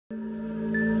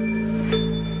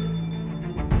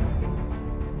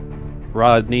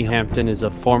Rodney Hampton is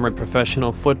a former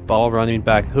professional football running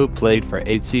back who played for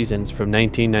 8 seasons from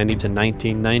 1990 to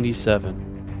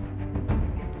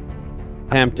 1997.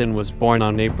 Hampton was born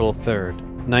on April 3,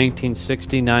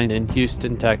 1969 in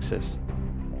Houston, Texas.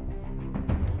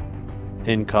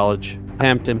 In college,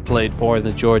 Hampton played for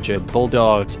the Georgia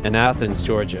Bulldogs and Athens,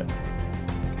 Georgia.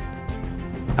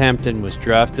 Hampton was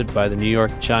drafted by the New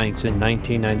York Giants in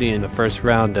 1990 in the first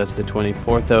round as the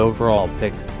 24th overall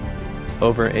pick.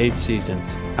 Over 8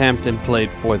 seasons, Hampton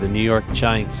played for the New York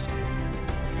Giants.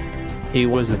 He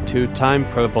was a 2-time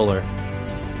Pro Bowler.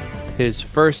 His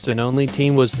first and only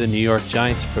team was the New York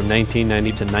Giants from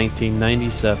 1990 to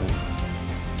 1997.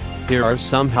 Here are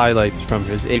some highlights from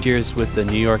his 8 years with the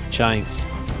New York Giants.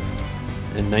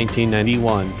 In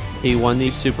 1991, he won the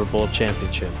Super Bowl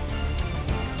championship.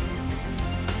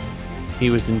 He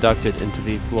was inducted into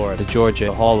the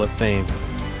Georgia Hall of Fame.